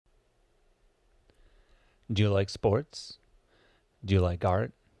Do you like sports? Do you like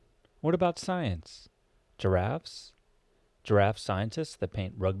art? What about science? Giraffes? Giraffe scientists that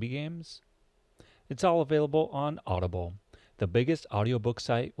paint rugby games? It's all available on Audible, the biggest audiobook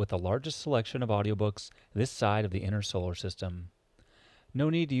site with the largest selection of audiobooks this side of the inner solar system. No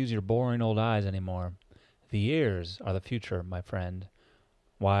need to use your boring old eyes anymore. The ears are the future, my friend.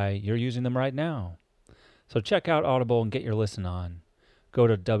 Why, you're using them right now. So check out Audible and get your listen on. Go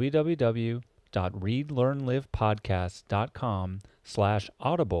to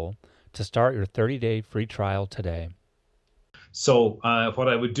www.readlearnlivepodcast.com/audible to start your 30-day free trial today. So what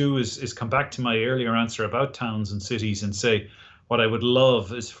I would do is come back to my earlier answer about towns and cities and say what I would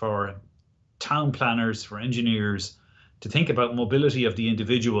love is for town planners, for engineers to think about mobility of the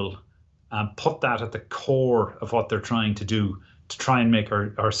individual and put that at the core of what they're trying to do to try and make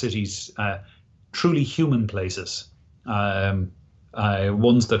our cities truly human places,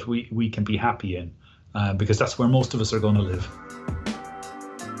 ones that we can be happy in, because that's where most of us are going to live.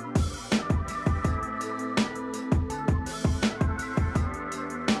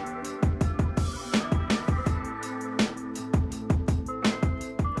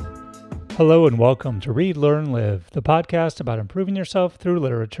 Hello and welcome to Read, Learn, Live, the podcast about improving yourself through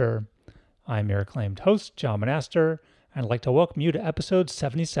literature. I'm your acclaimed host, John Monaster, and I'd like to welcome you to episode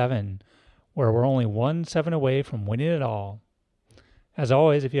 77, where we're only 1/7 away from winning it all. As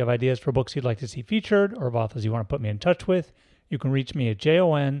always, if you have ideas for books you'd like to see featured or of authors you want to put me in touch with, you can reach me at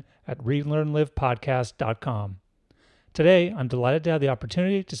jon@readlearnlivepodcast.com. Today, I'm delighted to have the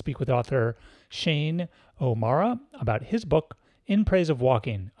opportunity to speak with author Shane O'Mara about his book, In Praise of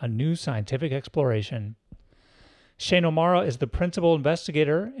Walking, a New Scientific Exploration. Shane O'Mara is the principal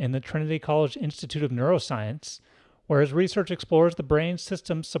investigator in the Trinity College Institute of Neuroscience, where his research explores the brain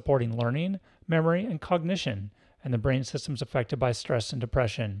systems supporting learning, memory, and cognition, and the brain systems affected by stress and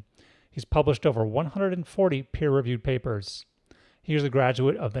depression. He's published over 140 peer-reviewed papers. He is a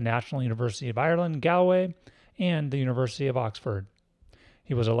graduate of the National University of Ireland, Galway, and the University of Oxford.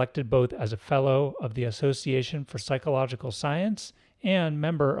 He was elected both as a Fellow of the Association for Psychological Science and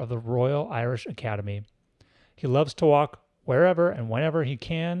member of the Royal Irish Academy. He loves to walk wherever and whenever he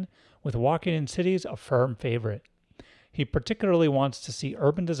can, with walking in cities a firm favorite. He particularly wants to see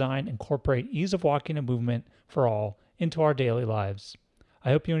urban design incorporate ease of walking and movement for all into our daily lives.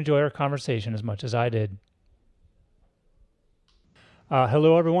 I hope you enjoy our conversation as much as I did.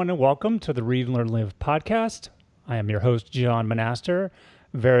 Hello, everyone, and welcome to the Read, Learn, Live podcast. I am your host, John Monaster.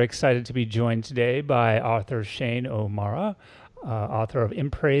 Very excited to be joined today by author Shane O'Mara, author of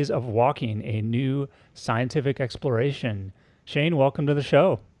In Praise of Walking, a New Scientific Exploration. Shane, welcome to the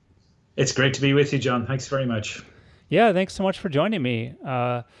show. It's great to be with you, John. Thanks very much. Yeah, thanks so much for joining me.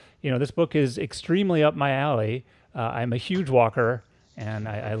 This book is extremely up my alley. I'm a huge walker, and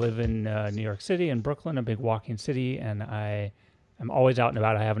I live in New York City and Brooklyn, a big walking city, and I am always out and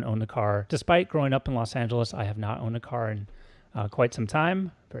about. I haven't owned a car. Despite growing up in Los Angeles, I have not owned a car in quite some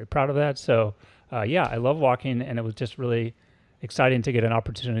time. Very proud of that. So, I love walking, and it was just really exciting to get an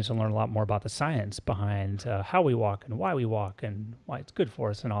opportunity to learn a lot more about the science behind how we walk and why it's good for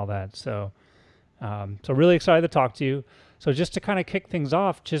us and all that. So really excited to talk to you. So just to kind of kick things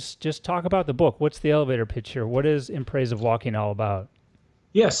off, just talk about the book. What's the elevator pitch here? What is In Praise of Walking all about?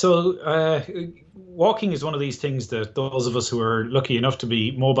 Yeah, so walking is one of these things that those of us who are lucky enough to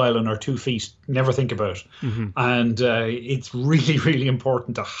be mobile on our 2 feet never think about. Mm-hmm. And it's really, really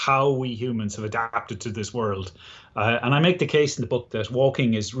important to how we humans have adapted to this world. And I make the case in the book that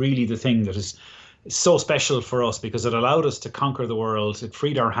walking is really the thing that is so special for us because it allowed us to conquer the world. It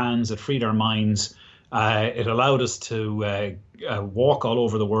freed our hands, it freed our minds. It allowed us to walk all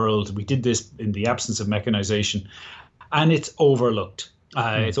over the world. We did this in the absence of mechanization, and it's overlooked.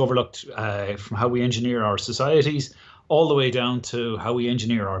 It's overlooked from how we engineer our societies all the way down to how we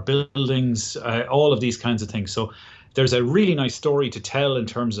engineer our buildings, all of these kinds of things. So there's a really nice story to tell in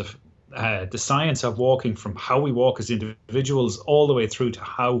terms of the science of walking, from how we walk as individuals all the way through to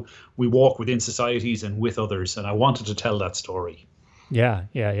how we walk within societies and with others. And I wanted to tell that story. Yeah.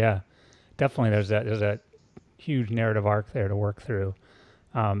 Definitely there's that huge narrative arc there to work through.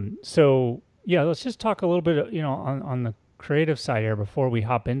 Let's just talk a little bit, on the creative side here before we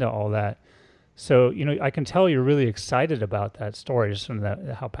hop into all that. So, I can tell you're really excited about that story just from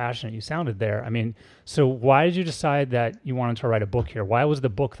how passionate you sounded there. I mean, so why did you decide that you wanted to write a book here? Why was the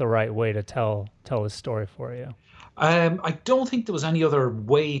book the right way to tell this story for you? I don't think there was any other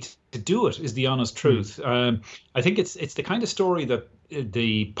way to do it, is the honest truth. I think it's the kind of story that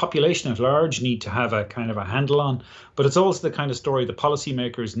the population at large need to have a kind of a handle on, but it's also the kind of story the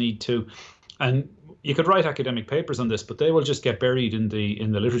policymakers need to. And you could write academic papers on this, but they will just get buried in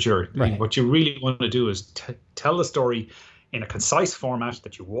the literature. Right. What you really want to do is tell the story in a concise format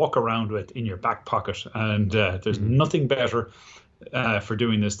that you walk around with in your back pocket. And there's nothing better for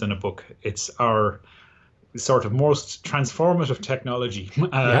doing this than a book. It's our sort of most transformative technology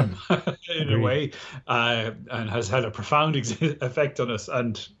in a way, and has had a profound effect on us.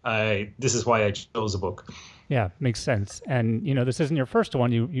 And this is why I chose a book. Yeah, makes sense. And this isn't your first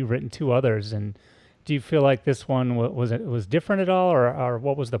one. You've written 2 others, and do you feel like this one was different at all, or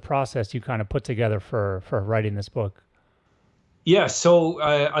what was the process you kind of put together for writing this book? Yeah, so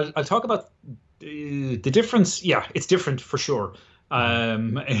I'll talk about the difference. Yeah, it's different for sure,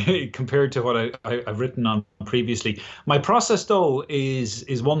 compared to what I've written on previously. My process, though,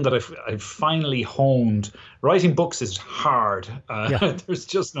 is one that I've finally honed. Writing books is hard. There's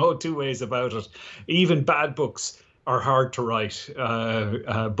just no 2 ways about it. Even bad books are hard to write.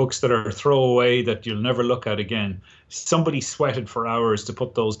 Books that are throwaway that you'll never look at again. Somebody sweated for hours to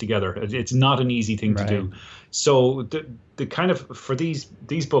put those together. It's not an easy thing to do. So the kind of, for these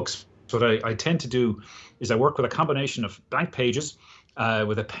books, what I tend to do is I work with a combination of blank pages,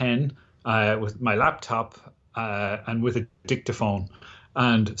 with a pen, with my laptop, and with a dictaphone.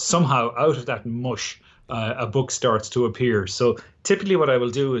 And somehow out of that mush, a book starts to appear. So typically what I will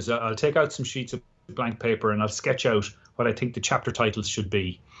do is I'll take out some sheets of blank paper and I'll sketch out what I think the chapter titles should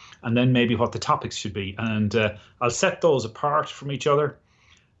be, and then maybe what the topics should be. And I'll set those apart from each other.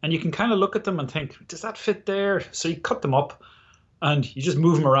 And you can kind of look at them and think, does that fit there? So you cut them up and you just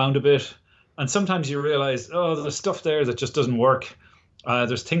move them around a bit. And sometimes you realize, oh, there's stuff there that just doesn't work.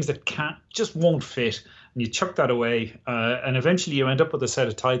 There's things that just won't fit. And you chuck that away. And eventually you end up with a set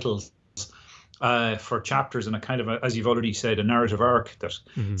of titles for chapters and a kind of, as you've already said, a narrative arc that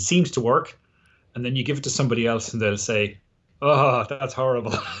seems to work. And then you give it to somebody else and they'll say, oh, that's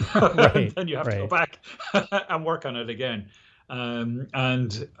horrible. Right, then you have to go back and work on it again.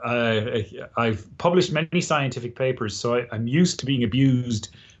 And I've published many scientific papers, so I'm used to being abused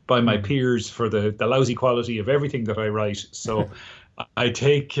by my peers for the lousy quality of everything that I write. So I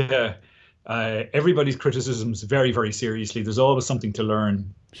take everybody's criticisms very, very seriously. There's always something to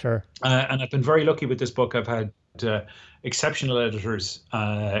learn. Sure. And I've been very lucky with this book. I've had exceptional editors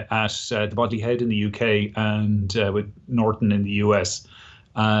at the Bodley Head in the UK and with Norton in the US.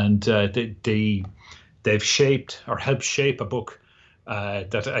 And they've shaped or helped shape a book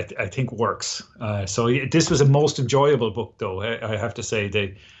that I think works. So this was a most enjoyable book, though, I have to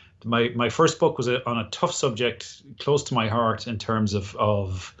say. My first book was on a tough subject, close to my heart in terms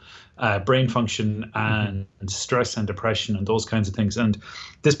of brain function and stress and depression and those kinds of things. And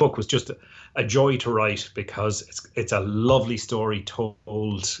this book was just a joy to write because it's a lovely story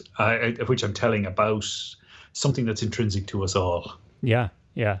told, which I'm telling about something that's intrinsic to us all. Yeah.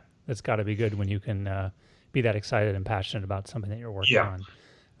 That's got to be good when you can be that excited and passionate about something that you're working on,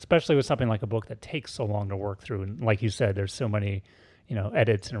 especially with something like a book that takes so long to work through. And like you said, there's so many,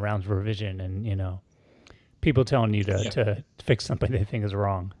 edits and rounds of revision and, people telling you to fix something they think is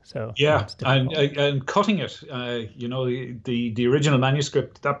wrong. So and cutting it, the original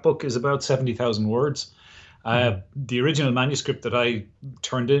manuscript, that book is about 70,000 words. The original manuscript that I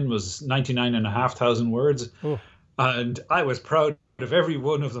turned in was 99,500 words. Ooh. And I was proud of every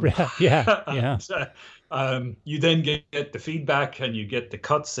one of them. You then get the feedback and you get the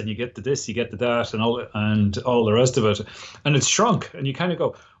cuts and you get the this, you get the that and all the rest of it. And it's shrunk and you kind of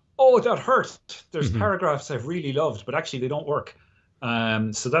go, oh, that hurt. There's paragraphs I've really loved, but actually they don't work.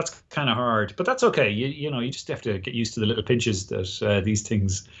 So that's kind of hard, but that's okay. You just have to get used to the little pinches that these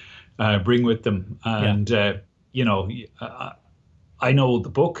things bring with them. And, I know the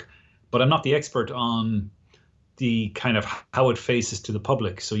book, but I'm not the expert on the kind of how it faces to the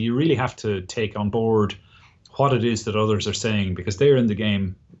public. So you really have to take on board what it is that others are saying because they're in the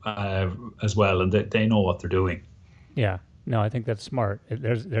game as well, and they know what they're doing. Yeah, no, I think that's smart.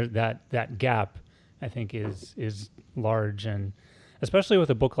 There's that gap, I think is large, and especially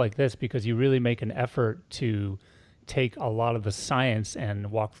with a book like this because you really make an effort to take a lot of the science and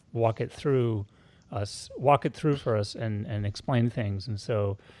walk it through for us and explain things. And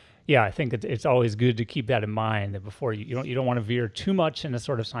so, yeah, I think it's always good to keep that in mind that before you don't want to veer too much into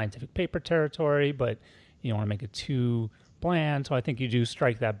sort of scientific paper territory, but you don't want to make it too bland. So I think you do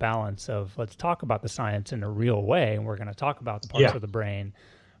strike that balance of let's talk about the science in a real way, and we're going to talk about the parts of the brain,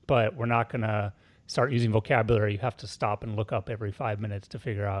 but we're not going to start using vocabulary you have to stop and look up every 5 minutes to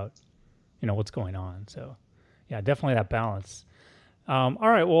figure out, what's going on. So, yeah, definitely that balance. All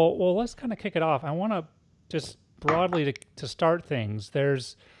right, well, let's kind of kick it off. I want to just broadly to start things.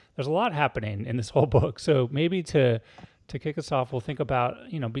 There's a lot happening in this whole book. So maybe to kick us off, we'll think about,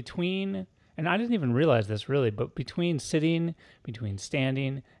 between And I didn't even realize this really, but between sitting, between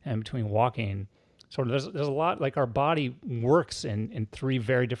standing, and between walking, sort of there's a lot, like our body works in three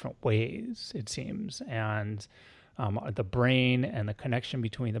very different ways, it seems. And the brain and the connection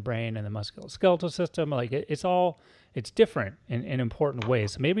between the brain and the musculoskeletal system, like it's different in important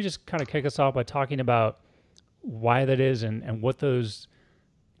ways. So maybe just kind of kick us off by talking about why that is and what those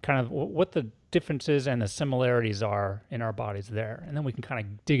kind of, what the differences and the similarities are in our bodies there. And then we can kind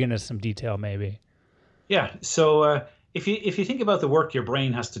of dig into some detail maybe. Yeah. So if you think about the work your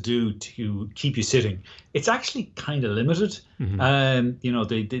brain has to do to keep you sitting, it's actually kind of limited. You know,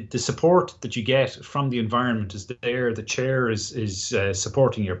 the support that you get from the environment is there. The chair is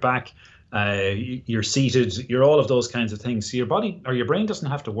supporting your back. You're seated. You're all of those kinds of things. So your body or your brain doesn't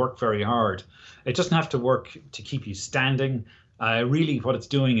have to work very hard. It doesn't have to work to keep you standing. Really, what it's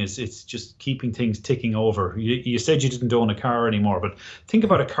doing is it's just keeping things ticking over. You said you didn't own a car anymore, but think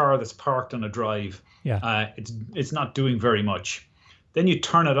about a car that's parked on a drive. Yeah. It's not doing very much. Then you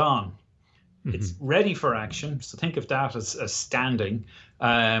turn it on. It's ready for action. So think of that as standing,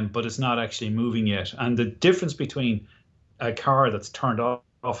 but it's not actually moving yet. And the difference between a car that's turned off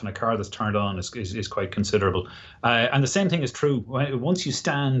and a car that's turned on is quite considerable. And the same thing is true. Once you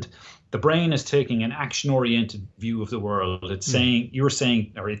stand, the brain is taking an action-oriented view of the world. It's saying,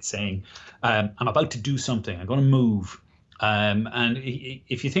 it's saying, I'm about to do something. I'm going to move. And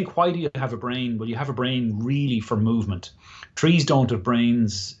if you think, why do you have a brain? Well, you have a brain really for movement. Trees don't have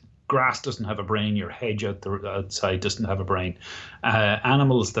brains. Grass doesn't have a brain. Your hedge outside doesn't have a brain.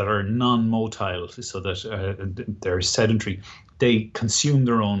 Animals that are non-motile, so that they're sedentary, they consume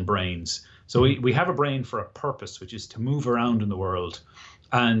their own brains. So we have a brain for a purpose, which is to move around in the world.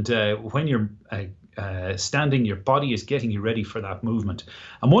 And when you're standing, your body is getting you ready for that movement.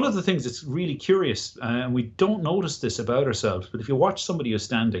 And one of the things that's really curious, and we don't notice this about ourselves, but if you watch somebody who's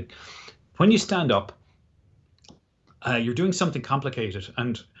standing, when you stand up, you're doing something complicated.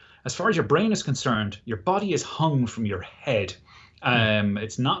 And as far as your brain is concerned, your body is hung from your head. You're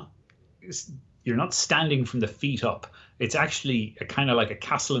not standing from the feet up. It's actually kind of like a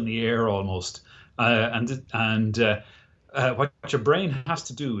castle in the air almost. What your brain has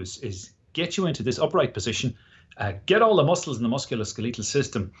to do is get you into this upright position, get all the muscles in the musculoskeletal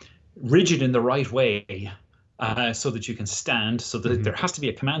system rigid in the right way, so that you can stand, so that there has to be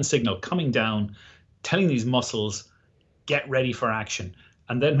a command signal coming down, telling these muscles, get ready for action.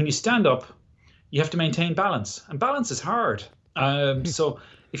 And then when you stand up, you have to maintain balance. And balance is hard. So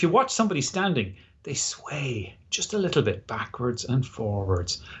if you watch somebody standing, they sway just a little bit backwards and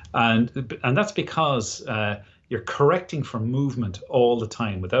forwards. And that's because you're correcting for movement all the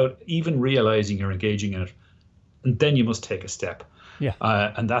time without even realizing you're engaging in it. And then you must take a step. Yeah.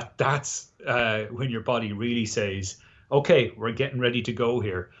 And that's when your body really says, okay, we're getting ready to go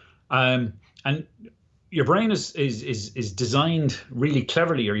here. And your brain is designed really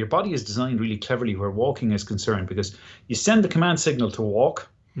cleverly, or your body is designed really cleverly where walking is concerned, because you send the command signal to walk,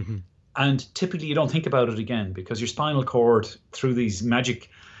 and typically you don't think about it again, because your spinal cord, through these magic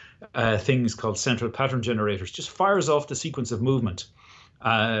things called central pattern generators, just fires off the sequence of movement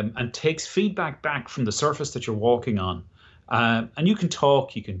and takes feedback back from the surface that you're walking on. And you can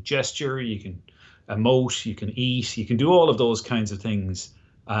talk, you can gesture, you can emote, you can eat, you can do all of those kinds of things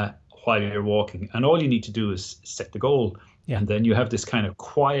while you're walking. And all you need to do is set the goal. Yeah. And then you have this kind of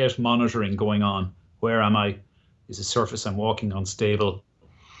quiet monitoring going on. Where am I? Is the surface I'm walking on stable?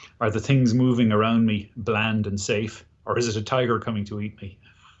 Are the things moving around me bland and safe? Or is it a tiger coming to eat me?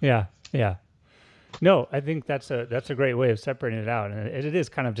 Yeah, yeah. No, I think that's a great way of separating it out. And it is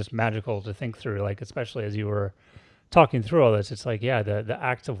kind of just magical to think through, like, especially as you were talking through all this, it's like, yeah, the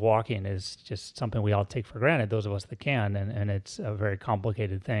act of walking is just something we all take for granted, those of us that can, and it's a very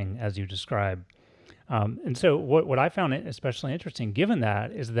complicated thing, as you describe. And so what I found especially interesting, given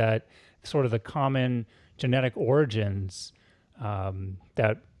that, is that sort of the common genetic origins,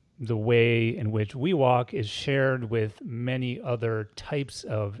 that the way in which we walk is shared with many other types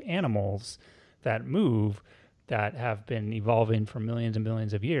of animals that move, that have been evolving for millions and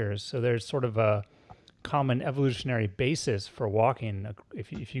millions of years. So there's sort of a common evolutionary basis for walking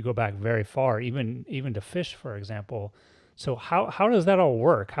if you go back very far, even to fish, for example. So how does that all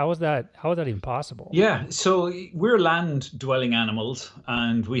work? How is that even possible? Yeah, so we're land dwelling animals,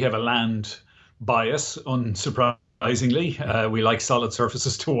 and we have a land bias, unsurprisingly. We like solid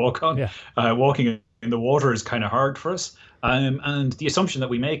surfaces to walk on. Yeah. Walking in the water is kind of hard for us, and the assumption that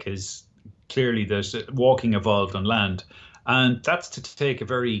we make is clearly that walking evolved on land. And that's to take a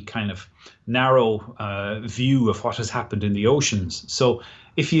very kind of narrow view of what has happened in the oceans. So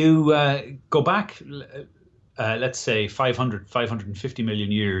if you go back, let's say 550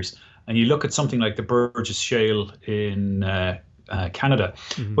 million years, and you look at something like the Burgess Shale in Canada,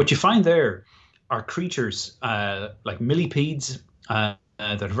 what you find there are creatures like millipedes that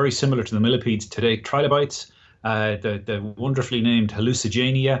are very similar to the millipedes today, trilobites, the wonderfully named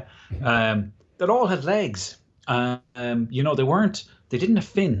Hallucigenia, that all had legs. They didn't have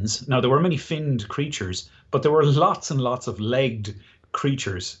fins. Now, there were many finned creatures, but there were lots and lots of legged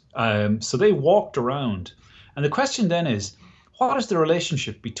creatures. So they walked around. And the question then is, what is the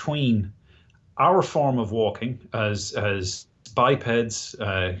relationship between our form of walking as bipeds,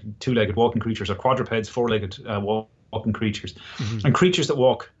 two-legged walking creatures, or quadrupeds, four-legged walking creatures, and creatures that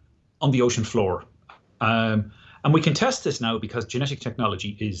walk on the ocean floor? And we can test this now because genetic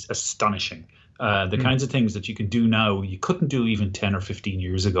technology is astonishing. The kinds of things that you can do now, you couldn't do even 10 or 15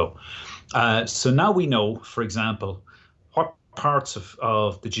 years ago. So now we know, for example, what parts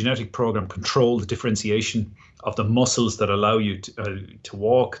of the genetic program control the differentiation of the muscles that allow you to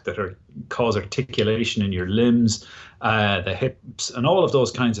walk, that cause articulation in your limbs, the hips, and all of those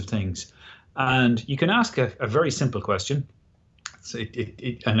kinds of things. And you can ask a very simple question. So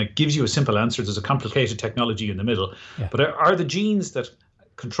it gives you a simple answer. There's a complicated technology in the middle. Yeah. But are the genes that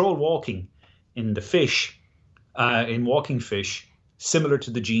control walking in the fish, in walking fish, similar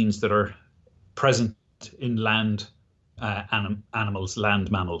to the genes that are present in land animals, land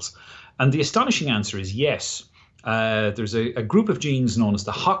mammals? And the astonishing answer is yes. There's a group of genes known as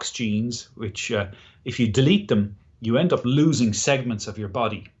the Hox genes, which if you delete them, you end up losing segments of your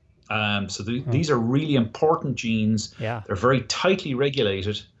body. These are really important genes. Yeah. They're very tightly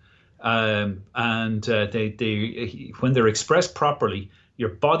regulated. When they're expressed properly, your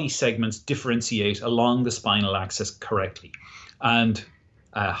body segments differentiate along the spinal axis correctly. And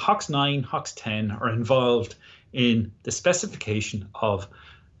HOX9, HOX10 are involved in the specification of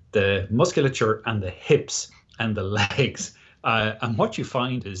the musculature and the hips and the legs. And what you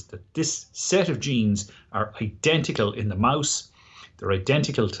find is that this set of genes are identical in the mouse. They're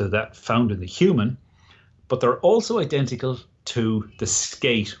identical to that found in the human, but they're also identical to the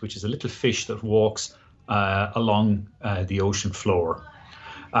skate, which is a little fish that walks along the ocean floor.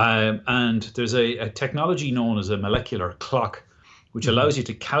 And there's a technology known as a molecular clock, which allows you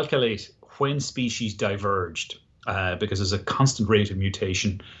to calculate when species diverged, because there's a constant rate of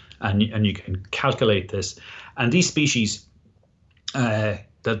mutation, and you can calculate this. And these species,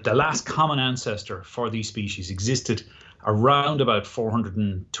 the last common ancestor for these species existed around about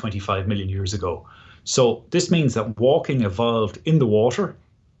 425 million years ago. So this means that walking evolved in the water,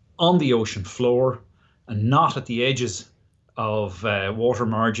 on the ocean floor, and not at the edges of water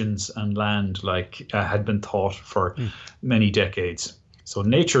margins and land like had been thought for many decades. So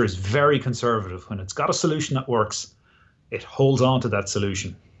nature is very conservative. When it's got a solution that works, it holds on to that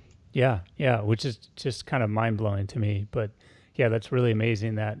solution. Yeah, which is just kind of mind-blowing to me. But yeah, that's really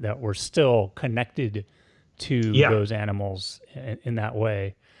amazing that we're still connected to those animals in that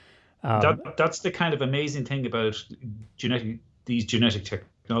way. That's the kind of amazing thing about these genetic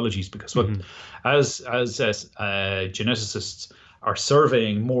technologies, because as geneticists are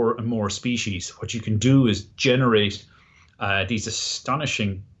surveying more and more species, what you can do is generate these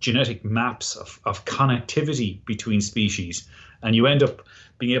astonishing genetic maps of connectivity between species, and you end up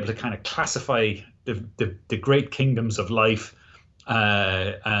being able to kind of classify the great kingdoms of life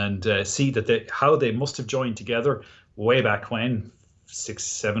and see that how they must have joined together way back when,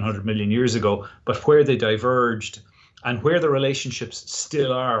 600-700 million years ago, but where they diverged and where the relationships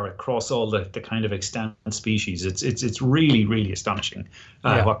still are across all the kind of extant species. It's really, really astonishing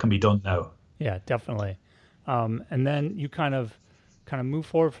what can be done now. Yeah, definitely. And then you kind of move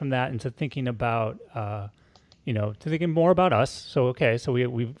forward from that into thinking about to thinking more about us. So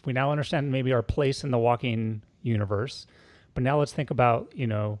we now understand maybe our place in the walking universe, but now let's think about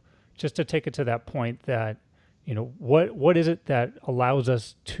just to take it to that point that what is it that allows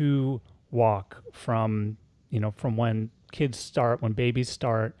us to walk from when babies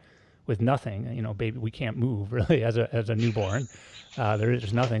start with nothing. Baby, we can't move really as a newborn.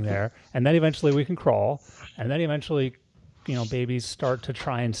 There's nothing there, and then eventually we can crawl, and then eventually babies start to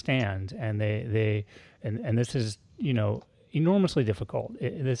try and stand, and and this is enormously difficult.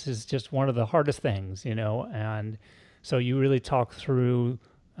 This is just one of the hardest things, and so you really talk through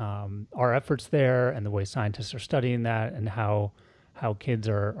our efforts there and the way scientists are studying that and how kids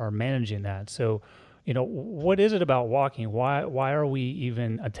are managing that. So, what is it about walking? Why are we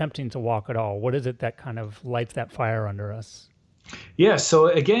even attempting to walk at all? What is it that kind of lights that fire under us? Yeah. So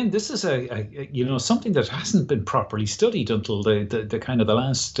again, this is something that hasn't been properly studied until the kind of the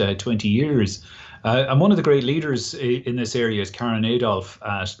last 20 years. And one of the great leaders in this area is Karen Adolph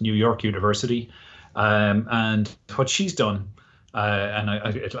at New York University. And what she's done and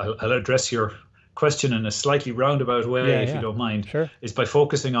I'll address your question in a slightly roundabout way, if you don't mind, sure. is by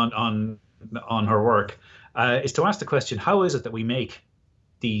focusing on her work, is to ask the question, how is it that we make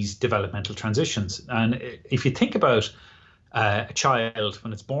these developmental transitions? And if you think about a child,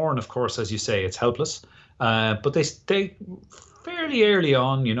 when it's born, of course, as you say, it's helpless, but they fairly early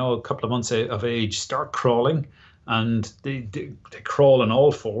on, a couple of months of age, start crawling, and they crawl on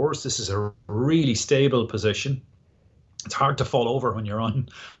all fours. This is a really stable position. It's hard to fall over when you're on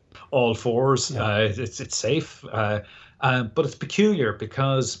all fours. Yeah. It's safe, but it's peculiar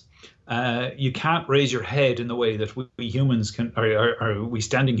because you can't raise your head in the way that we humans can, or we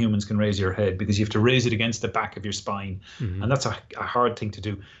standing humans can raise your head, because you have to raise it against the back of your spine, and that's a hard thing to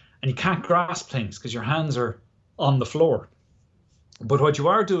do. And you can't grasp things because your hands are on the floor. But what you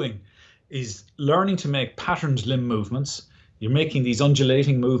are doing is learning to make patterned limb movements. You're making these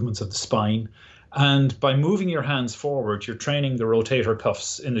undulating movements of the spine. And by moving your hands forward, you're training the rotator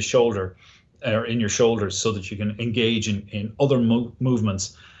cuffs in the shoulder, or in your shoulders, so that you can engage in other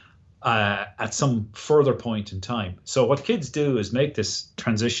movements at some further point in time. So what kids do is make this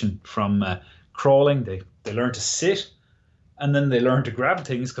transition from crawling. They learn to sit, and then they learn to grab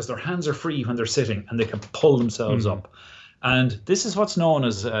things because their hands are free when they're sitting, and they can pull themselves up. And this is what's known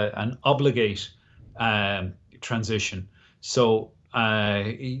as an obligate transition. So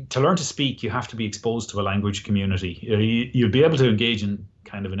to learn to speak, you have to be exposed to a language community. You'll be able to engage in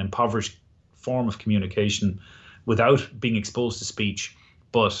kind of an impoverished form of communication without being exposed to speech.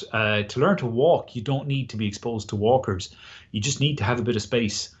 But to learn to walk, you don't need to be exposed to walkers. You just need to have a bit of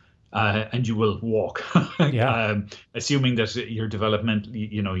space, and you will walk. Assuming that your development,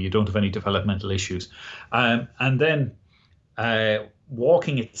 you don't have any developmental issues. And then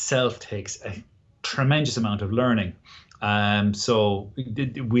walking itself takes a tremendous amount of learning. So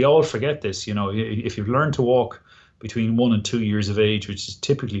we all forget this. If you've learned to walk between 1 and 2 years of age, which is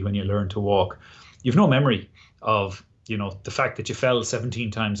typically when you learn to walk, you've no memory of the fact that you fell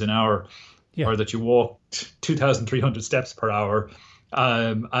 17 times an hour, or that you walked 2,300 steps per hour,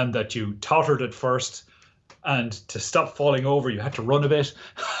 and that you tottered at first, and to stop falling over you had to run a bit,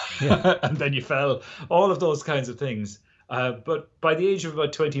 and then you fell. All of those kinds of things. But by the age of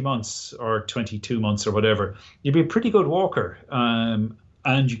about 20 months or 22 months or whatever, you'll be a pretty good walker,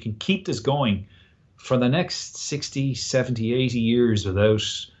 and you can keep this going for the next 60, 70, 80 years without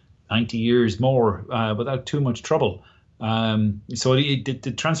 90 years more, without too much trouble. So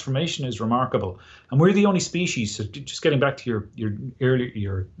the transformation is remarkable, and we're the only species. So just getting back to your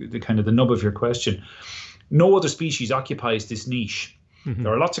earlier, the kind of the nub of your question, no other species occupies this niche.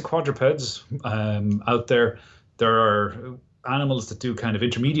 There are lots of quadrupeds out there. There are animals that do kind of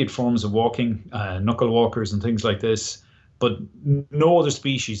intermediate forms of walking, knuckle walkers and things like this, but no other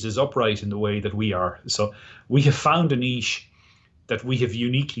species is upright in the way that we are. So we have found a niche that we have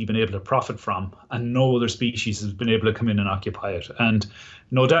uniquely been able to profit from, and no other species has been able to come in and occupy it. And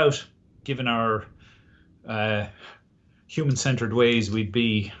no doubt, given our human-centered ways, we'd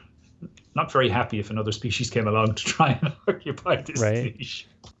be not very happy if another species came along to try and occupy this niche.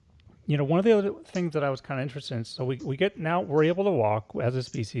 One of the other things that I was kind of interested in, so we're able to walk as a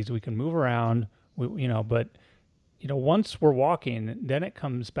species, we can move around, but once we're walking, then it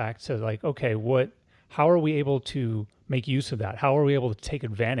comes back to like, okay, how are we able to make use of that? How are we able to take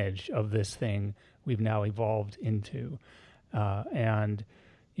advantage of this thing we've now evolved into? And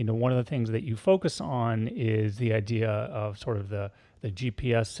one of the things that you focus on is the idea of sort of the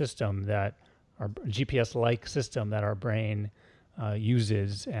GPS system GPS-like system that our brain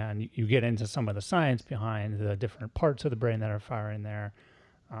uses, and you get into some of the science behind the different parts of the brain that are firing there.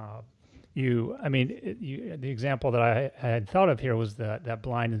 The example that I had thought of here was that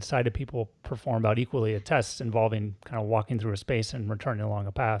blind and sighted people perform about equally at tests involving kind of walking through a space and returning along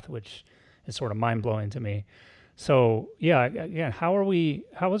a path, which is sort of mind-blowing to me. So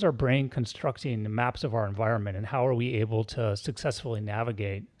how is our brain constructing maps of our environment, and how are we able to successfully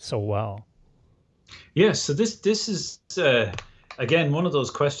navigate so well? Yes, so this is again one of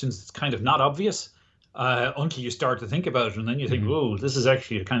those questions that's kind of not obvious until you start to think about it, and then you think, whoa, this is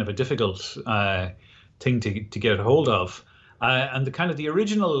actually a kind of a difficult thing to get hold of. And the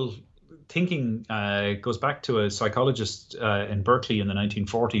original thinking goes back to a psychologist in Berkeley in the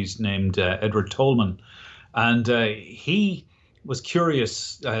 1940s named Edward Tolman. And he was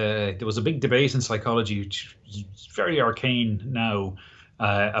curious. There was a big debate in psychology, which is very arcane now,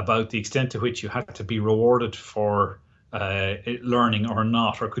 about the extent to which you had to be rewarded for learning or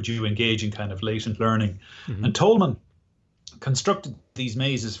not, or could you engage in kind of latent learning. And Tolman constructed these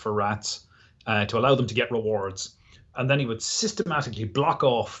mazes for rats to allow them to get rewards. And then he would systematically block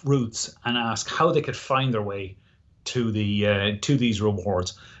off routes and ask how they could find their way to these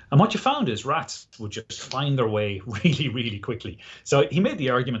rewards. And what you found is rats would just find their way really, really quickly. So he made the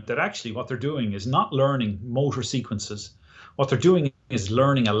argument that actually what they're doing is not learning motor sequences. What they're doing is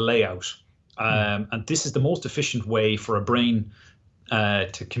learning a layout. And this is the most efficient way for a brain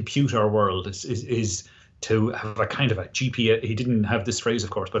to compute our world is to have a kind of a GPS. He didn't have this phrase,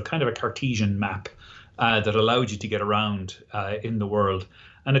 of course, but kind of a Cartesian map that allowed you to get around in the world.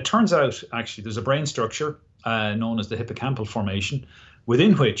 And it turns out, actually, there's a brain structure known as the hippocampal formation,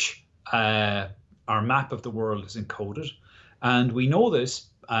 within which our map of the world is encoded. And we know this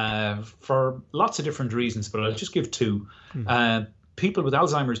for lots of different reasons, but I'll just give two. People with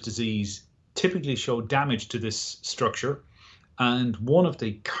Alzheimer's disease typically show damage to this structure. And one of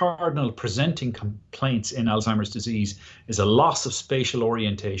the cardinal presenting complaints in Alzheimer's disease is a loss of spatial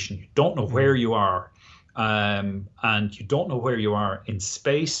orientation. You don't know where you are, and you don't know where you are in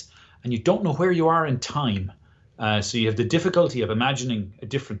space, and you don't know where you are in time. So you have the difficulty of imagining a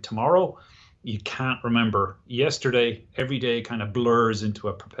different tomorrow. You can't remember yesterday. Every day kind of blurs into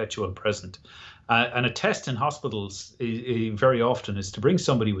a perpetual present. And a test in hospitals very often is to bring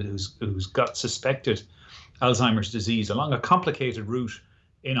somebody who's got suspected Alzheimer's disease along a complicated route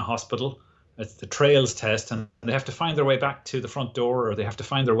in a hospital. It's the TRAILS test, and they have to find their way back to the front door, or they have to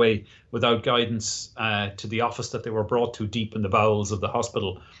find their way without guidance to the office that they were brought to deep in the bowels of the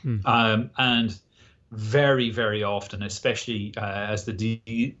hospital. And very, very often, especially as the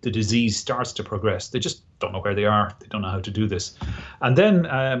disease starts to progress, they just don't know where they are. They don't know how to do this. And then,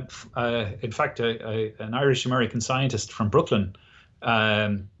 in fact, an Irish-American scientist from Brooklyn,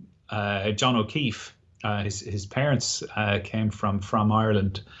 John O'Keefe, his parents came from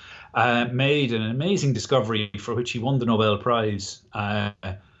Ireland, made an amazing discovery for which he won the Nobel Prize,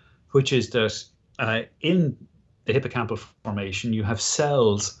 which is that in the hippocampal formation, you have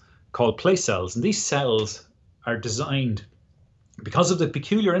cells called place cells. And these cells are designed, because of the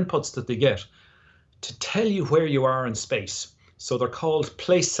peculiar inputs that they get, to tell you where you are in space. So they're called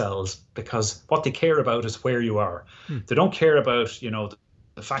place cells because what they care about is where you are. They don't care about,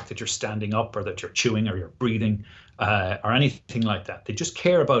 the fact that you're standing up or that you're chewing or you're breathing or anything like that. They just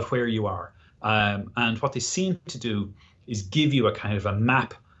care about where you are. And what they seem to do is give you a kind of a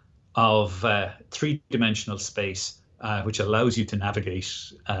map of three-dimensional space, which allows you to navigate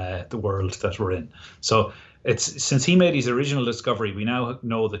the world that we're in. So since he made his original discovery, we now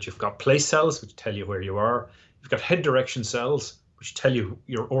know that you've got place cells, which tell you where you are. You've got head direction cells, which tell you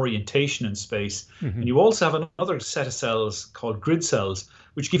your orientation in space. And you also have another set of cells called grid cells,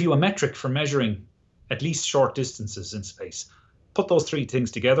 which give you a metric for measuring at least short distances in space. Put those three things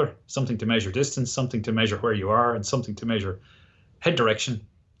together, something to measure distance, something to measure where you are, and something to measure head direction.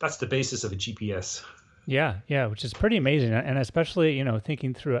 That's the basis of a GPS. Yeah, which is pretty amazing. And especially,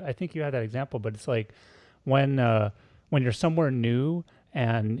 thinking through it, I think you had that example, but it's like when you're somewhere new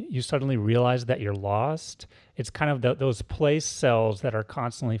and you suddenly realize that you're lost, it's kind of those place cells that are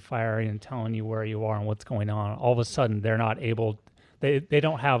constantly firing and telling you where you are and what's going on. All of a sudden, they're not able. They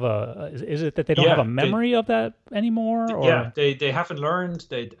don't have is it that they don't have a memory of that anymore? Or? Yeah, they haven't learned.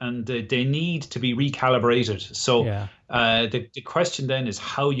 They need to be recalibrated. So the question then is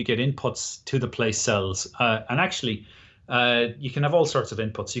how you get inputs to the place cells. And actually, you can have all sorts of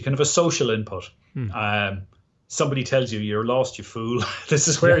inputs. You can have a social input. Somebody tells you you're lost, you fool. This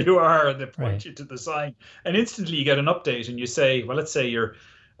is where you are, and they point you to the sign. And instantly you get an update, and you say, well, let's say you're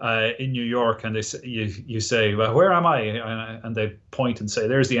in New York, and you say, well, where am I? And they point and say,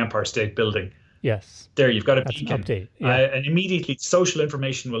 there's the Empire State Building. Yes. There, you've got a That's beacon. An update. Yeah. And immediately social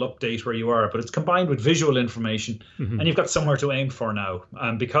information will update where you are, but it's combined with visual information, and you've got somewhere to aim for now.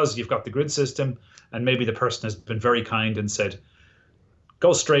 Because you've got the grid system, and maybe the person has been very kind and said,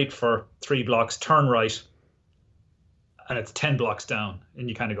 go straight for 3 blocks, turn right, and it's 10 blocks down, and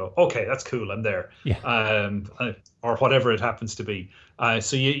you kind of go, okay, that's cool, I'm there. Yeah. Or whatever it happens to be.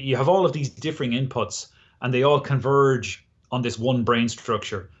 So you have all of these differing inputs, and they all converge on this one brain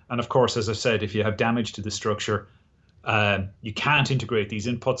structure. And of course, as I said, if you have damage to the structure, you can't integrate these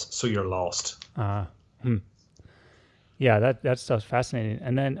inputs, so you're lost. Yeah, that stuff's fascinating.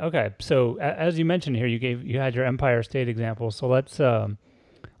 And then, okay, so as you mentioned here, you had your Empire State example. So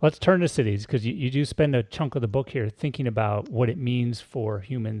let's turn to cities, because you do spend a chunk of the book here thinking about what it means for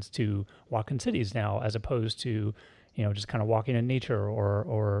humans to walk in cities now, as opposed to, just kind of walking in nature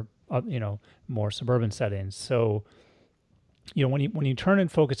or more suburban settings. So, when you turn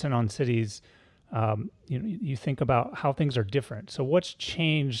and focus in on cities, you think about how things are different. So what's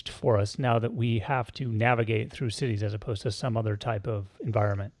changed for us now that we have to navigate through cities as opposed to some other type of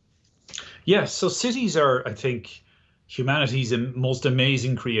environment? Yeah, so cities are, I think, humanity's most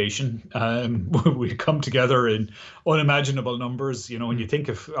amazing creation. We come together in unimaginable numbers. You know, when you think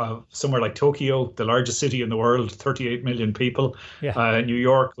of somewhere like Tokyo, the largest city in the world, 38 million people, New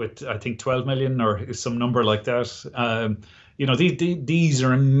York with, I think, 12 million or some number like that. You know, these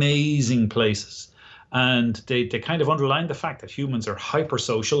are amazing places. And they kind of underline the fact that humans are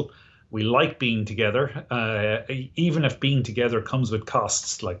hypersocial. We like being together, even if being together comes with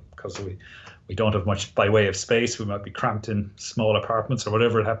costs, like because we don't have much by way of space. We might be cramped in small apartments or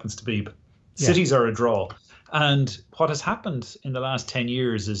whatever it happens to be. But cities are a draw. And what has happened in the last 10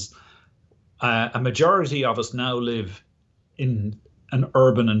 years is a majority of us now live in an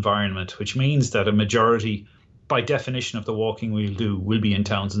urban environment, which means that a majority, by definition of the walking we'll do, will be in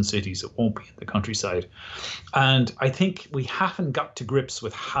towns and cities. It won't be in the countryside. And I think we haven't got to grips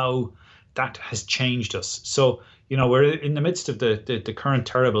with how that has changed us. So, you know, we're in the midst of the current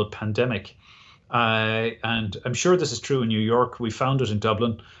terrible pandemic. And I'm sure this is true in New York. We found it in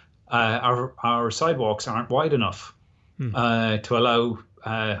Dublin. Our sidewalks aren't wide enough to allow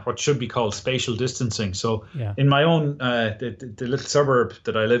what should be called spatial distancing. So in my own, the little suburb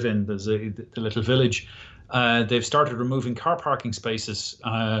that I live in, there's the little village, they've started removing car parking spaces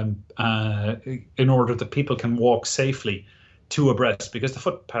in order that people can walk safely two abreast, because the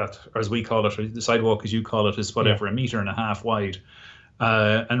footpath, as we call it, or the sidewalk as you call it, is whatever, 1.5 meters wide.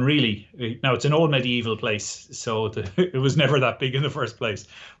 And really, now it's an old medieval place, so it was never that big in the first place.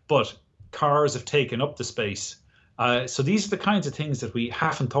 But cars have taken up the space. So these are the kinds of things that we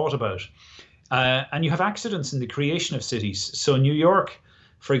haven't thought about. And you have accidents in the creation of cities. So New York,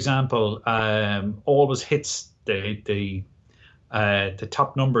 for example, always hits the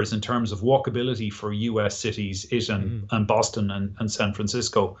top numbers in terms of walkability for US cities, and Boston and San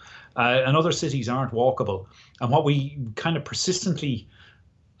Francisco. And other cities aren't walkable. And what we kind of persistently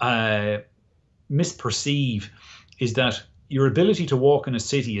misperceive is that your ability to walk in a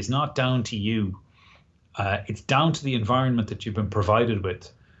city is not down to you. It's down to the environment that you've been provided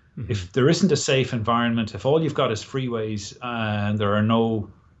with. If there isn't a safe environment, if all you've got is freeways and there are no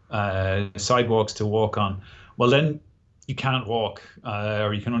sidewalks to walk on, well, then you can't walk,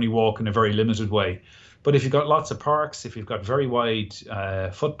 or you can only walk in a very limited way. But if you've got lots of parks, if you've got very wide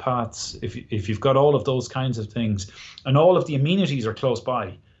footpaths, if you've got all of those kinds of things, and all of the amenities are close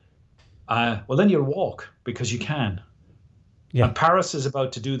by, well, then you'll walk because you can. Yeah. And Paris is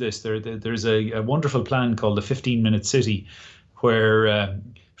about to do this. There's a wonderful plan called the 15-minute city, where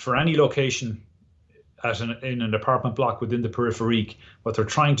for any location in an apartment block within the peripherique, what they're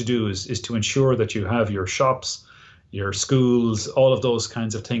trying to do is to ensure that you have your shops, your schools, all of those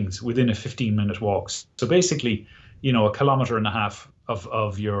kinds of things within a 15-minute walk. So basically, you know, 1.5 kilometers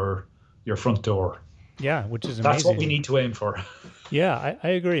of your front door. Yeah, which is amazing. That's what we need to aim for. Yeah, I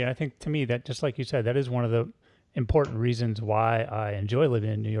agree. I think, to me, that, just like you said, that is one of the important reasons why I enjoy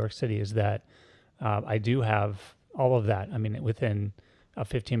living in New York City, is that I do have all of that. I mean, within a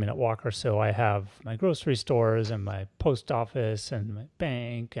 15-minute walk or so, I have my grocery stores and my post office and my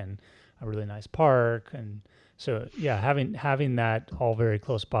bank and a really nice park. And so, yeah, having that all very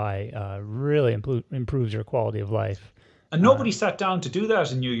close by really improves your quality of life. And nobody sat down to do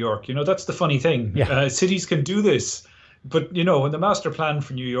that in New York. You know, that's the funny thing. Yeah. Cities can do this. But, you know, when the master plan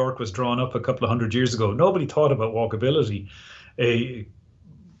for New York was drawn up a couple of 100 years ago, nobody thought about walkability. They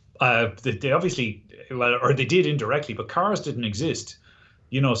obviously, well, or they did indirectly, but cars didn't exist.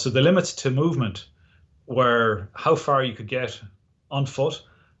 You know, so the limits to movement were how far you could get on foot,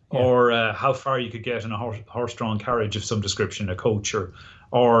 or how far you could get in a horse-drawn carriage of some description, a coach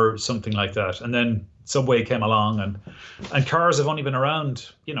or something like that. And then subway came along, and cars have only been around,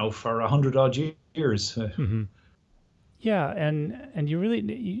 you know, for 100-odd years. Yeah, and you really,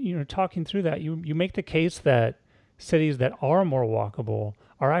 you know, talking through that, you make the case that cities that are more walkable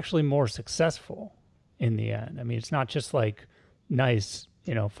are actually more successful in the end. I mean, it's not just like nice,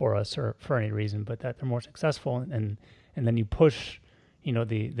 you know, for us or for any reason, but that they're more successful, and then you push, you know,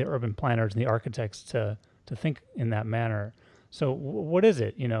 the urban planners and the architects to think in that manner. So what is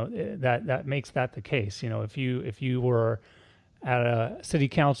it, you know, that makes that the case? You know, if you were at a city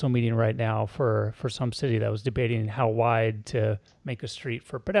council meeting right now for some city that was debating how wide to make a street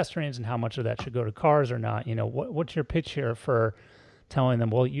for pedestrians and how much of that should go to cars or not, you know, what's your pitch here for telling them,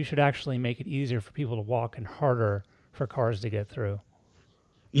 well, you should actually make it easier for people to walk and harder for cars to get through?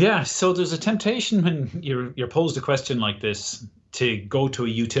 Yeah, so there's a temptation when you're posed a question like this to go to a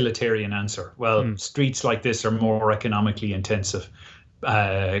utilitarian answer. Well, streets like this are more economically intensive.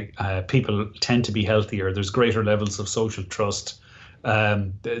 People tend to be healthier. There's greater levels of social trust.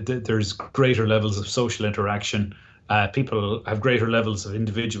 There's greater levels of social interaction. People have greater levels of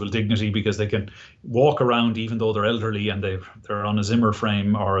individual dignity because they can walk around even though they're elderly and they're on a Zimmer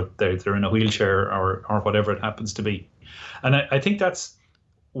frame, or they're in a wheelchair, or whatever it happens to be. And I think that's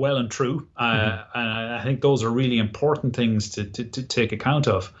well and true. And I think those are really important things to take account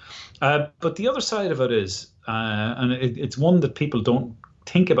of. But the other side of it is, and it's one that people don't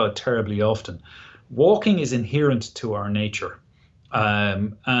think about terribly often, walking is inherent to our nature.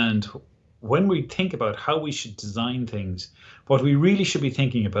 And when we think about how we should design things, what we really should be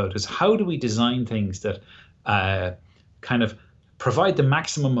thinking about is how do we design things that kind of provide the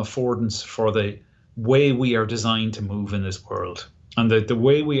maximum affordance for the way we are designed to move in this world. And the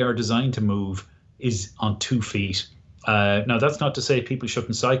way we are designed to move is on 2 feet. Now, that's not to say people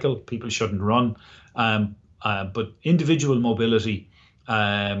shouldn't cycle, people shouldn't run, but individual mobility,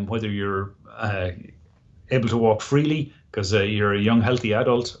 whether you're able to walk freely because you're a young, healthy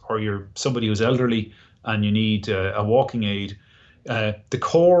adult, or you're somebody who's elderly and you need a walking aid, the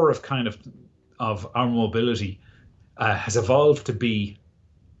core of of our mobility has evolved to be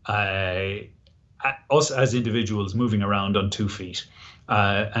us as individuals moving around on 2 feet.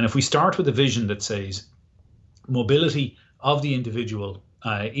 And if we start with a vision that says mobility of the individual,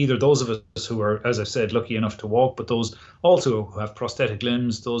 either those of us who are, as I said, lucky enough to walk, but those also who have prosthetic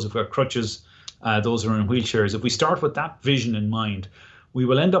limbs, those who've got crutches, those who are in wheelchairs, if we start with that vision in mind, we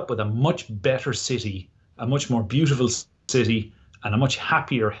will end up with a much better city, a much more beautiful city, and a much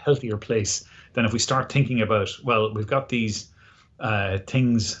happier, healthier place than if we start thinking about, well, we've got these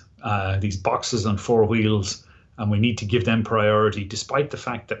things, these boxes on 4 wheels, and we need to give them priority, despite the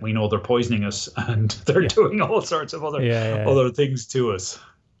fact that we know they're poisoning us and they're doing all sorts of other things to us.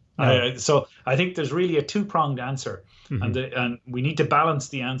 So I think there's really a 2-pronged answer, and we need to balance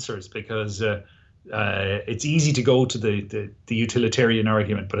the answers, because it's easy to go to the utilitarian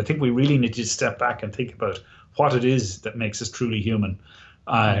argument, but I think we really need to step back and think about what it is that makes us truly human,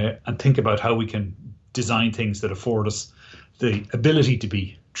 and think about how we can design things that afford us the ability to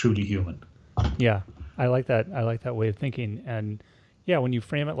be truly human. Yeah, I like that. I like that way of thinking. And yeah, when you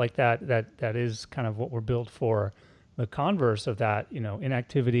frame it like that, that is kind of what we're built for. The converse of that,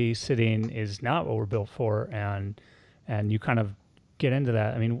 inactivity, sitting is not what we're built for. And you kind of get into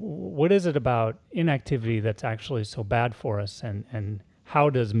that. I mean, what is it about inactivity that's actually so bad for us? And how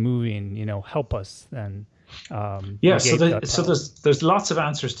does moving, help us then? So there's lots of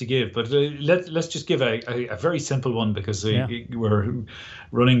answers to give, but let's just give a very simple one, because we're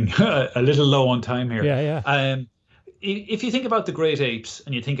running a little low on time here. If you think about the great apes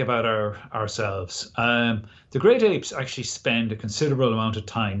and you think about ourselves, the great apes actually spend a considerable amount of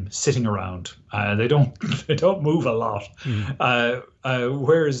time sitting around. They don't move a lot.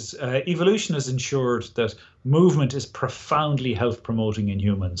 Whereas evolution has ensured that movement is profoundly health promoting in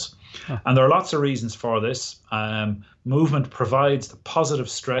humans. And there are lots of reasons for this. Movement provides the positive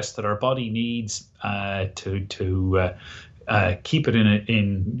stress that our body needs to keep it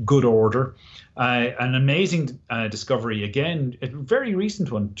in good order. An amazing discovery, again, a very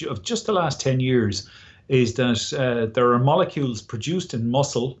recent one of just the last 10 years, is that there are molecules produced in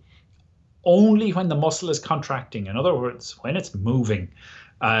muscle only when the muscle is contracting. In other words, when it's moving,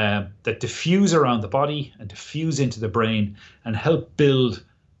 that diffuse around the body and diffuse into the brain and help build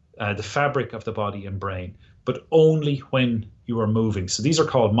the fabric of the body and brain, but only when you are moving. So these are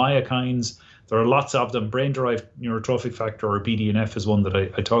called myokines. There are lots of them. Brain-derived neurotrophic factor, or BDNF, is one that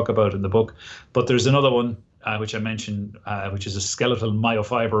I talk about in the book. But there's another one, which I mentioned, which is a skeletal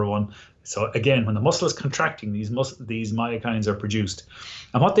myofiber one. So again, when the muscle is contracting, these myokines are produced.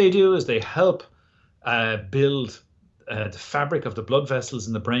 And what they do is they help build the fabric of the blood vessels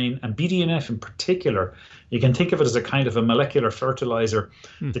in the brain. And BDNF in particular, you can think of it as a kind of a molecular fertilizer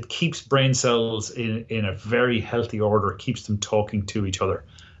that keeps brain cells in a very healthy order, keeps them talking to each other.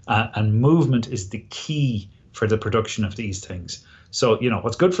 And movement is the key for the production of these things. So,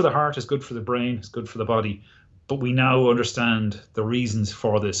 what's good for the heart is good for the brain, is good for the body. But we now understand the reasons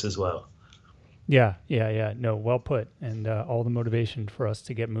for this as well. Yeah. No, well put. And all the motivation for us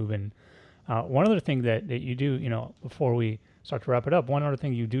to get moving. One other thing that you do, before we start to wrap it up, one other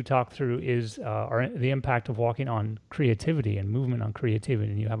thing you do talk through is the impact of walking on creativity and movement on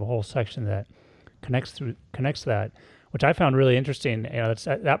creativity. And you have a whole section that connects that, which I found really interesting.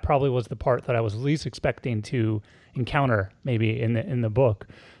 That probably was the part that I was least expecting to encounter maybe in the book.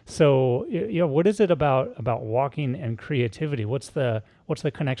 So, what is it about walking and creativity? What's the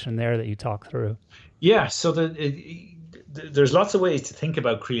connection there that you talk through? Yeah, so there's lots of ways to think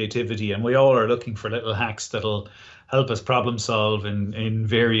about creativity, and we all are looking for little hacks that'll help us problem solve in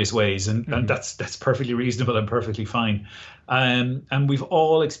various ways, and that's perfectly reasonable and perfectly fine. And we've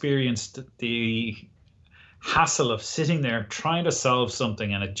all experienced the hassle of sitting there trying to solve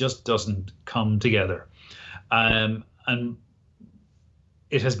something and it just doesn't come together. And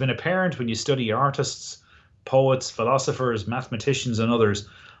it has been apparent when you study artists, poets, philosophers, mathematicians, and others,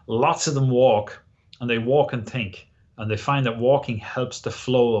 lots of them walk, and they walk and think. And they find that walking helps the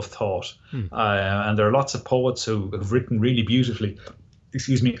flow of thought. And there are lots of poets who have written really beautifully,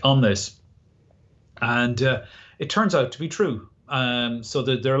 on this. And it turns out to be true. So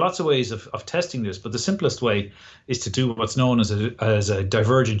there are lots of ways of testing this, but the simplest way is to do what's known as a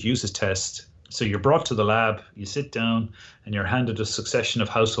divergent uses test. So you're brought to the lab, you sit down, and you're handed a succession of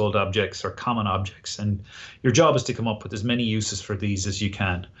household objects or common objects. And your job is to come up with as many uses for these as you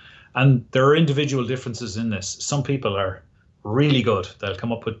can. And there are individual differences in this. Some people are really good. They'll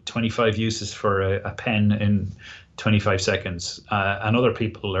come up with 25 uses for a pen in 25 seconds. And other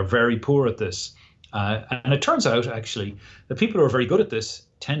people are very poor at this. And it turns out, actually, the people who are very good at this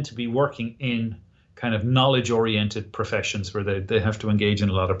tend to be working in kind of knowledge-oriented professions where they have to engage in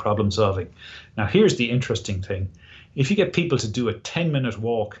a lot of problem solving. Now, here's the interesting thing. If you get people to do a 10-minute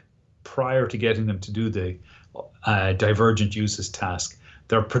walk prior to getting them to do the divergent uses task,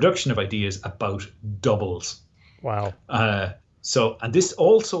 their production of ideas about doubles. Wow. And this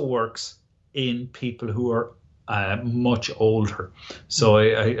also works in people who are much older. So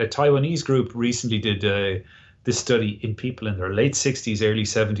a Taiwanese group recently did this study in people in their late 60s, early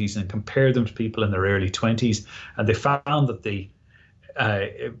 70s, and compared them to people in their early 20s. And they found that the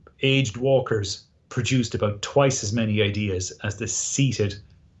aged walkers produced about twice as many ideas as the seated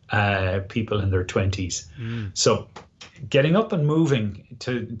people in their 20s. So getting up and moving,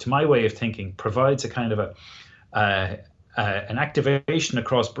 to my way of thinking, provides a kind of an activation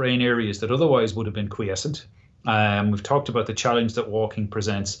across brain areas that otherwise would have been quiescent. We've talked about the challenge that walking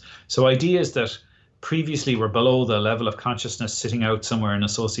presents. So ideas that previously were below the level of consciousness sitting out somewhere in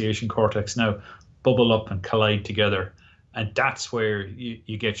association cortex now bubble up and collide together. And that's where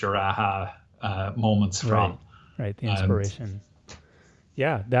you get your aha moments from. Right, the inspiration.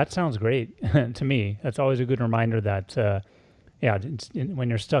 Yeah, that sounds great to me. That's always a good reminder that, when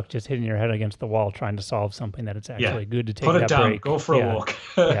you're stuck just hitting your head against the wall trying to solve something, that it's actually good to take that break. Put it down, go for a walk.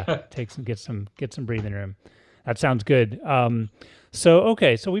 Get some breathing room. That sounds good.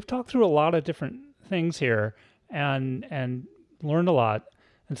 So we've talked through a lot of different things here and learned a lot.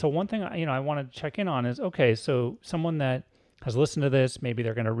 And so one thing I want to check in on is, so someone that has listened to this, maybe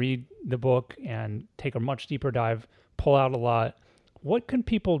they're going to read the book and take a much deeper dive, pull out a lot. What can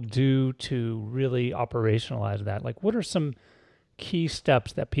people do to really operationalize that? Like, what are some key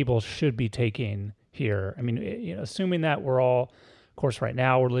steps that people should be taking here? I mean, assuming that we're all, of course, right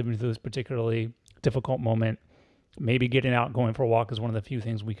now we're living through this particularly difficult moment. Maybe getting out and going for a walk is one of the few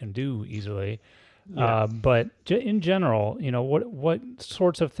things we can do easily. Yeah. But in general, what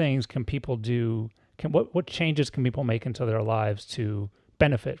sorts of things can people do? What changes can people make into their lives to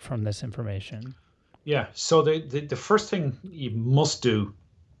benefit from this information? Yeah. So the first thing you must do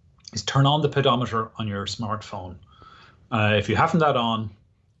is turn on the pedometer on your smartphone. If you haven't that on,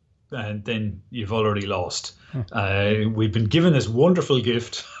 then you've already lost. We've been given this wonderful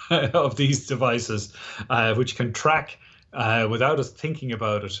gift of these devices, which can track, without us thinking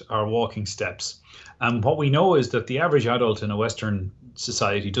about it, our walking steps. And what we know is that the average adult in a Western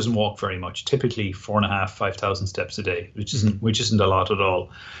society doesn't walk very much, typically 5,000 steps a day, which isn't a lot at all.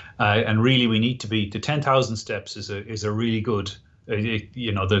 And really, we need to be, the 10,000 steps is a really good,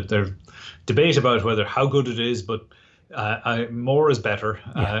 there's debate about how good it is, but more is better.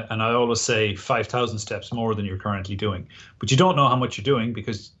 And I always say 5,000 steps more than you're currently doing. But you don't know how much you're doing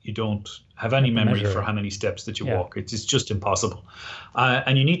because you don't have any memory for how many steps that you walk. It's just impossible.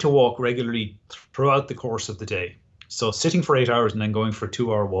 And you need to walk regularly throughout the course of the day. So sitting for 8 hours and then going for a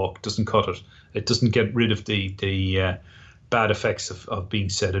 2-hour walk doesn't cut it. It doesn't get rid of the bad effects of being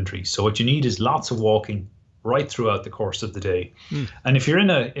sedentary. So what you need is lots of walking right throughout the course of the day. And if you're in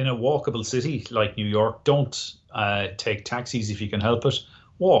a walkable city like New York, don't take taxis if you can help it.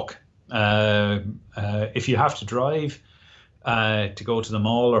 Walk. If you have to drive to go to the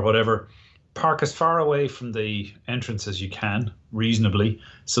mall or whatever, park as far away from the entrance as you can, reasonably,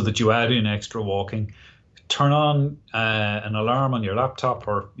 so that you add in extra walking. Turn on an alarm on your laptop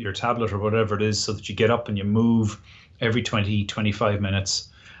or your tablet or whatever it is so that you get up and you move every 20, 25 minutes.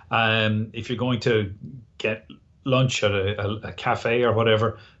 If you're going to get lunch at a cafe or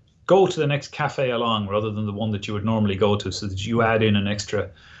whatever, go to the next cafe along rather than the one that you would normally go to, so that you add in an extra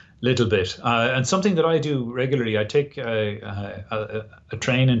little bit. And something that I do regularly, I take a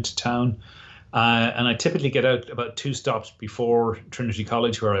train into town, and I typically get out about 2 stops before Trinity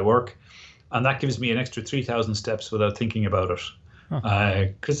College where I work. And that gives me an extra 3,000 steps without thinking about it.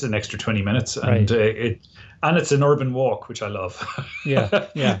 because it's an extra 20 minutes, Right. and it's an urban walk, which I love. Yeah.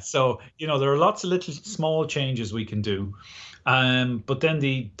 Yeah. So, there are lots of little small changes we can do. But then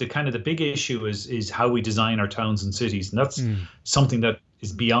the kind of the big issue is how we design our towns and cities, and that's something that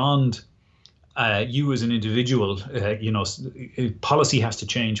is beyond you as an individual. Policy has to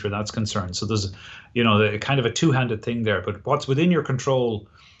change where that's concerned. So there's, kind of a two-handed thing there. But what's within your control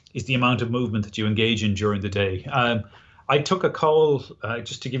is the amount of movement that you engage in during the day. I took a call,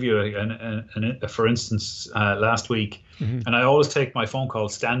 just to give you a for instance, last week, and I always take my phone call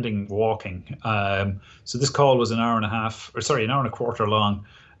standing walking. So this call was an hour and a quarter long,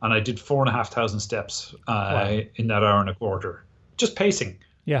 and I did 4,500 steps in that hour and a quarter, just pacing.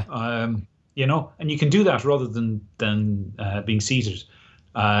 Yeah. And you can do that rather than being seated.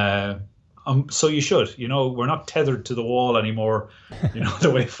 So you should, we're not tethered to the wall anymore,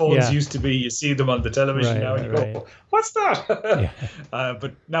 the way phones used to be. You see them on the television now and you go, what's that?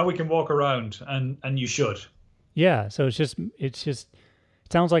 But now we can walk around, and you should. Yeah. So it's just, it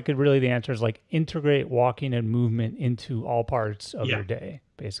sounds like the answer is like integrate walking and movement into all parts of your day,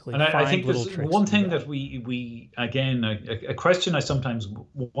 basically. And I think there's one thing that we again, a question I sometimes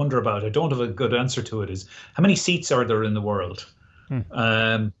wonder about, I don't have a good answer to it, is how many seats are there in the world?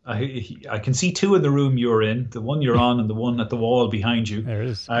 I can see two in the room you're in, the one you're on and the one at the wall behind you. There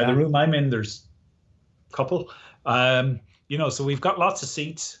is. The room I'm in, there's a couple. So we've got lots of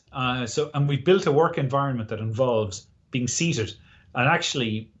seats. And we've built a work environment that involves being seated. And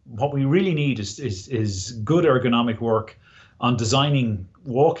actually, what we really need is good ergonomic work on designing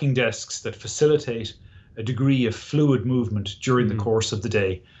walking desks that facilitate a degree of fluid movement during the course of the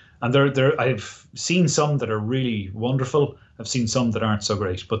day. And I've seen some that are really wonderful. I've seen some that aren't so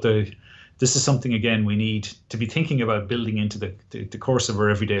great. But this is something, again, we need to be thinking about building into the course of our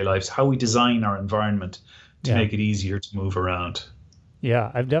everyday lives, how we design our environment to make it easier to move around.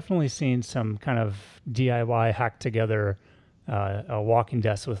 Yeah, I've definitely seen some kind of DIY hack together a walking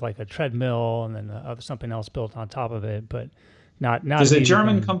desk with like a treadmill and then something else built on top of it, but not. There's a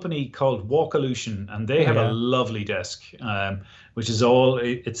German company called Walkolution, and they have a lovely desk, which is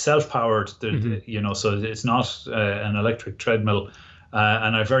it's self-powered. So it's not an electric treadmill,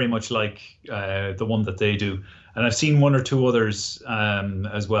 and I very much like the one that they do. And I've seen one or two others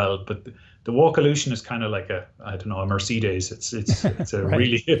as well, but the Walkolution is kind of like a Mercedes. It's a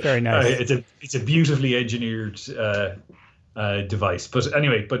really very nice. It's a beautifully engineered device. But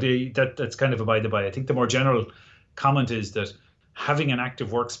anyway, that's kind of a by the by. I think the more general comment is that having an active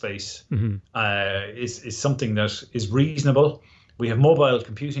workspace is something that is reasonable. We have mobile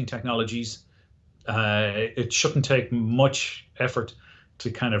computing technologies. It shouldn't take much effort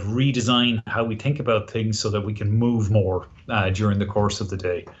to kind of redesign how we think about things so that we can move more during the course of the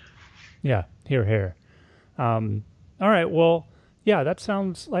day. Yeah, here. All right, well, yeah,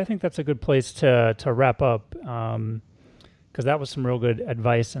 I think that's a good place to wrap up, because that was some real good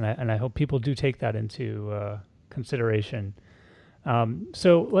advice, and I hope people do take that into consideration.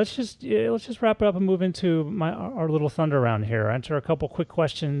 So let's just wrap it up and move into our little thunder round here. Answer a couple quick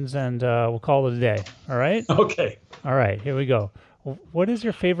questions, and we'll call it a day. All right? Okay. All right, here we go. What is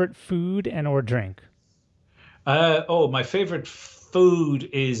your favorite food or drink? My favorite food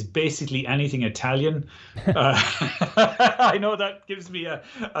is basically anything Italian. I know that gives me a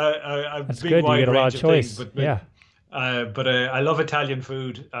That's big good. wide You get a lot range of choice. things, Yeah. But I love Italian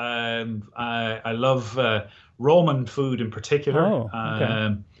food. I love Roman food in particular. Oh,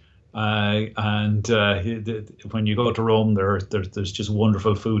 okay. When you go to Rome, there's just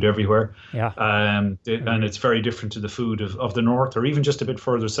wonderful food everywhere. Yeah. And it's very different to the food of the north, or even just a bit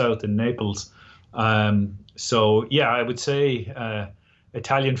further south in Naples. So yeah, I would say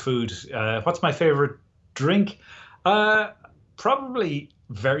Italian food. What's my favorite drink? Probably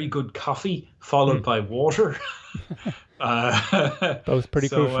very good coffee followed by water. Both pretty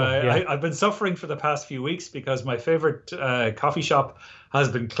crucial. I've been suffering for the past few weeks because my favorite coffee shop has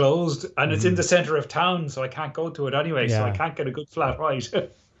been closed, and it's in the center of town, so I can't go to it anyway. So I can't get a good flat white.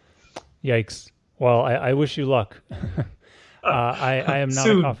 Yikes. Well, I wish you luck. I am not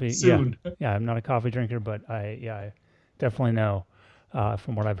a coffee. Soon. Yeah, I'm not a coffee drinker, but I definitely know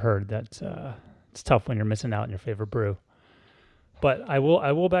from what I've heard that it's tough when you're missing out on your favorite brew. But I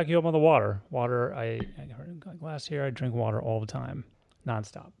will back you up on the water. Water, I got a glass here. I drink water all the time,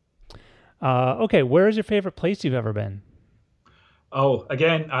 nonstop. Okay, where is your favorite place you've ever been? Oh,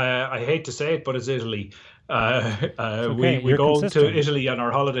 again, I hate to say it, but it's Italy. Okay. We go to Italy on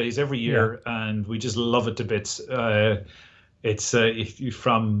our holidays every year, and we just love it to bits. It's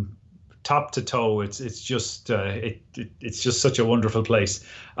from top to toe. It's just it's just such a wonderful place.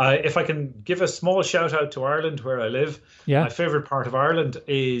 If I can give a small shout out to Ireland, where I live, Yeah. my favorite part of Ireland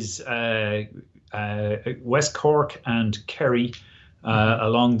is West Cork and Kerry,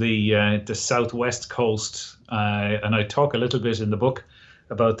 along the southwest coast. And I talk a little bit in the book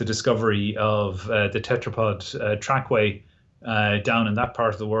about the discovery of the tetrapod trackway down in that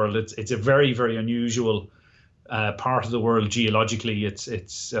part of the world. It's a very, very unusual part of the world geologically.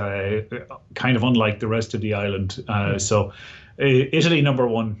 It's kind of unlike the rest of the island. So Italy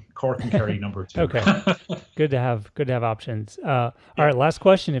 #1, Cork and Kerry #2. Okay, good to have options. All right, last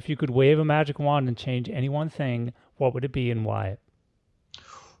question: if you could wave a magic wand and change any one thing, what would it be and why?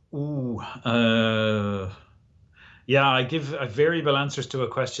 Ooh, yeah, I give variable answers to a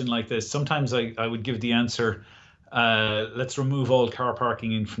question like this. Sometimes I would give the answer, let's remove all car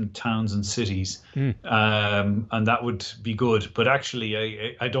parking in from towns and cities, and that would be good. But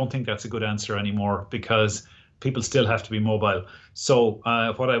actually, I don't think that's a good answer anymore, because people still have to be mobile. So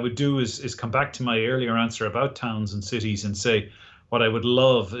what I would do is come back to my earlier answer about towns and cities and say, what I would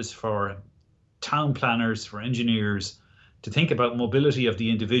love is for town planners, for engineers, to think about mobility of the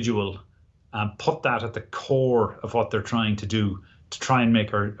individual and put that at the core of what they're trying to do, to try and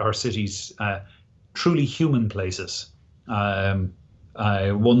make our cities truly human places, ones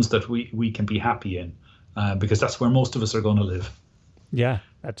that we can be happy in, because that's where most of us are going to live. Yeah,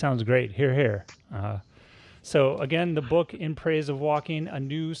 that sounds great. Hear, hear. So again, the book In Praise of Walking, a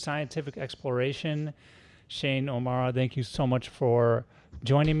new scientific exploration. Shane O'Mara, thank you so much for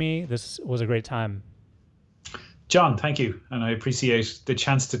joining me. This was a great time. John, thank you. And I appreciate the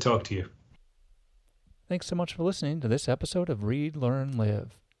chance to talk to you. Thanks so much for listening to this episode of Read, Learn,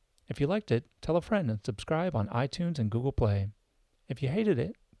 Live. If you liked it, tell a friend and subscribe on iTunes and Google Play. If you hated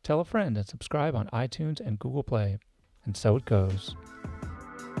it, tell a friend and subscribe on iTunes and Google Play. And so it goes.